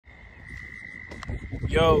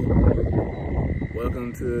Yo,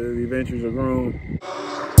 welcome to the Adventures of Groom.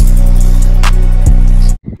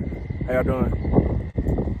 How y'all doing?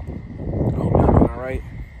 I hope y'all doing all right.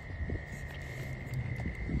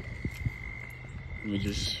 Let me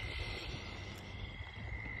just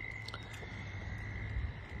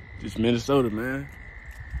Minnesota, man.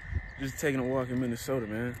 Just taking a walk in Minnesota,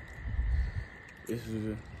 man. This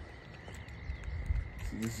is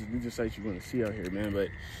just like you're gonna see out here, man. But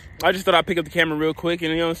I just thought I'd pick up the camera real quick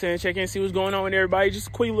and, you know what I'm saying, check in, see what's going on with everybody. Just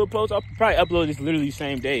a quick little post. I'll probably upload this literally the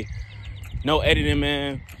same day. No editing,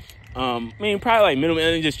 man. I mean, probably like minimum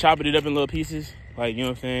editing, just chopping it up in little pieces. Like, you know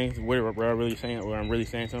what I'm saying? Where I'm really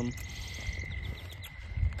saying something.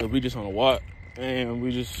 But we just on a walk, and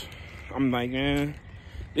I'm like, man,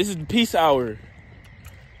 this is the peace hour.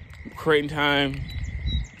 Creating time,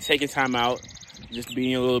 taking time out, just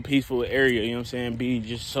be in a little peaceful area, you know what I'm saying? Be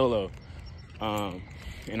just solo. And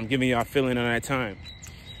I'm giving y'all a feeling on that time.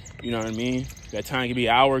 You know what I mean? That time could be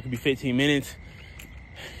an hour, it could be 15 minutes.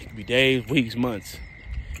 It could be days, weeks, months.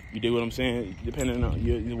 You do what I'm saying? Depending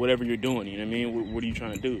on whatever you're doing, you know what I mean? What are you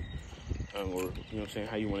trying to do? Or, you know what I'm saying,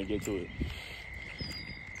 how you want to get to it.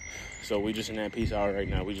 So we just in that peace hour right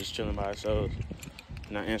now. We just chilling by ourselves.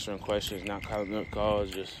 Not answering questions, not calling up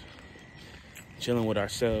calls, just chilling with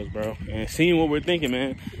ourselves, bro. And seeing what we're thinking,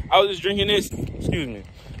 man. I was just drinking this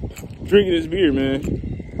beer, man.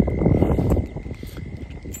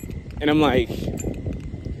 And I'm like,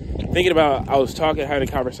 thinking about, I had a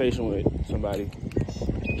conversation with somebody.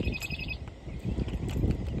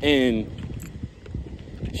 And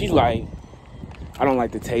she's like, I don't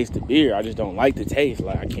like the taste of beer. I just don't like the taste.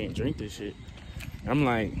 Like, I can't drink this shit. And I'm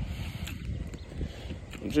like,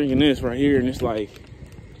 I'm drinking this right here, and it's like,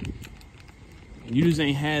 you just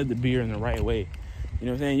ain't had the beer in the right way. You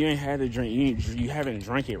know what I'm saying? You ain't had the drink. You haven't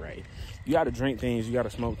drank it right. You got to drink things. You got to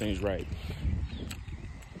smoke things right.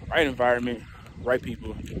 Right environment, right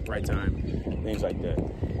people, right time, things like that.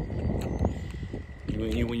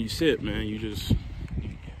 When you sip, man, you just...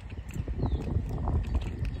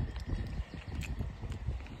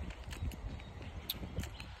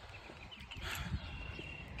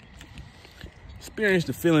 experience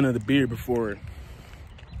the feeling of the beer before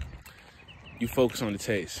you focus on the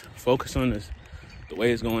taste. Focus on the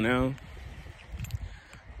way it's going down,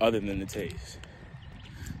 other than the taste.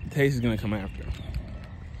 The taste is gonna come after.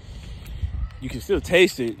 You can still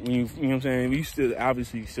taste it when you know what I'm saying? You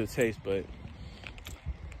still taste, but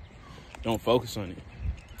don't focus on it.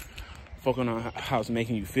 Focus on how it's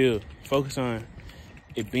making you feel. Focus on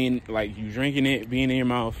it being like you drinking it, being in your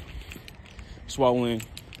mouth, swallowing,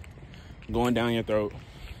 going down your throat,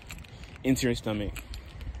 into your stomach,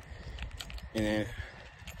 and then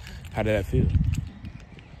how did that feel?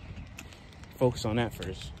 Focus on that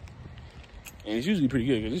first, and it's usually pretty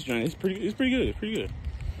good. Cause this joint, it's pretty good.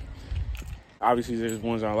 Obviously, there's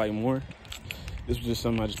ones I like more. This was just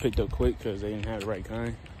something I just picked up quick because they didn't have the right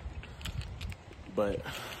kind. But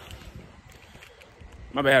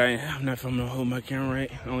my bad, I'm not filming holding my camera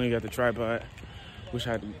right. I only got the tripod, which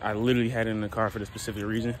I literally had it in the car for the specific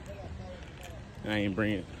reason. And I ain't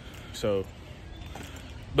bring it. So,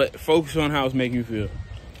 but focus on how it's making you feel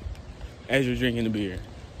as you're drinking the beer.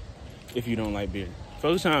 If you don't like beer,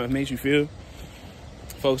 focus on how it makes you feel.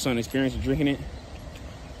 Focus on the experience of drinking it.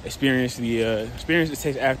 Experience the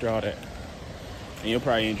taste after all that, and you'll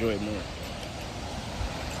probably enjoy it more.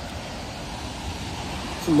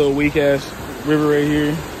 It's a little weak ass river right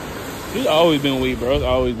here. It's always been weak, bro. It's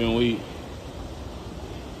always been weak.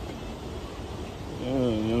 Yeah,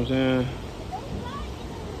 you know what I'm saying?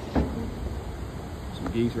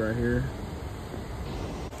 Geeks right here.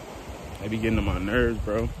 They be getting on my nerves,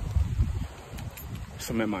 bro.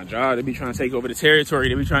 Some at my job, they be trying to take over the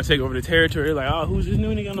territory. Like, oh, who's this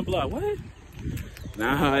new nigga on the block? What?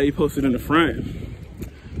 Nah, he posted in the front.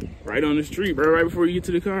 Right on the street, bro, right before you get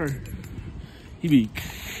to the car. He be...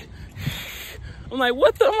 I'm like,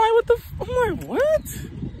 what? I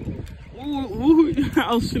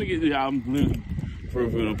was gonna get... I'm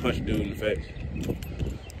gonna punch a dude in the face. You know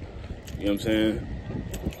what I'm saying?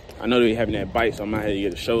 I know they having that bite, so I might have to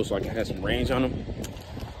get a show so I can have some range on them.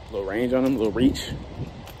 A little reach.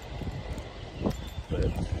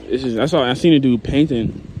 But that's all. I seen a dude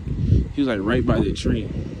painting. He was like right by the tree.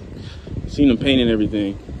 Seen him painting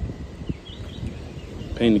everything.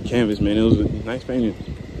 Painting the canvas, man. It was a nice painting.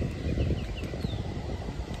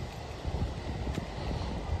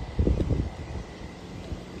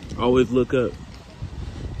 Always look up.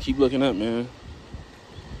 Keep looking up, man.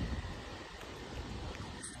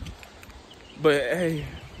 But hey,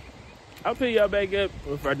 I'll pick y'all back up.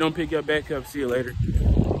 If I don't pick y'all back up, see you later. You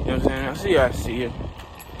know what I'm saying? I see you.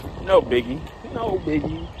 No biggie. No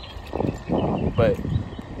biggie. But,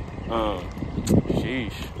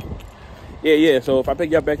 sheesh. Yeah, so if I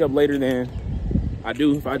pick y'all back up later, then I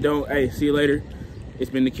do. If I don't, hey, see you later. It's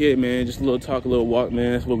been the kid, man. Just a little talk, a little walk,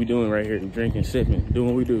 man. That's what we doing right here. Drinking, sipping, doing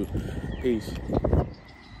what we do. Peace.